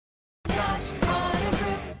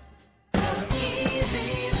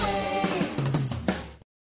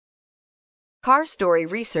Car Story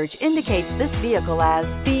research indicates this vehicle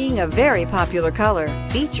as being a very popular color.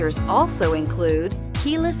 Features also include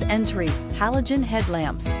keyless entry, halogen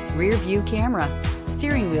headlamps, rear view camera,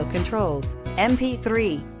 steering wheel controls,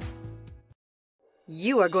 MP3.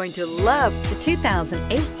 You are going to love the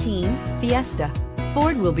 2018 Fiesta.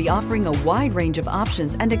 Ford will be offering a wide range of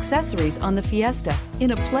options and accessories on the Fiesta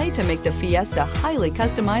in a play to make the Fiesta highly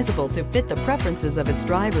customizable to fit the preferences of its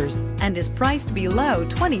drivers and is priced below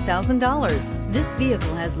 $20,000. This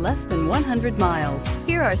vehicle has less than 100 miles.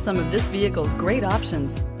 Here are some of this vehicle's great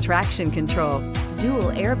options: traction control,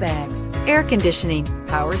 dual airbags, air conditioning,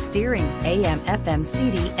 power steering, AM/FM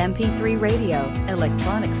CD MP3 radio,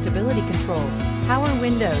 electronic stability control, power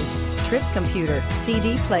windows, trip computer,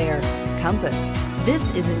 CD player, compass.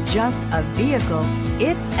 This isn't just a vehicle,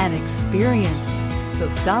 it's an experience. So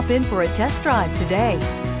stop in for a test drive today.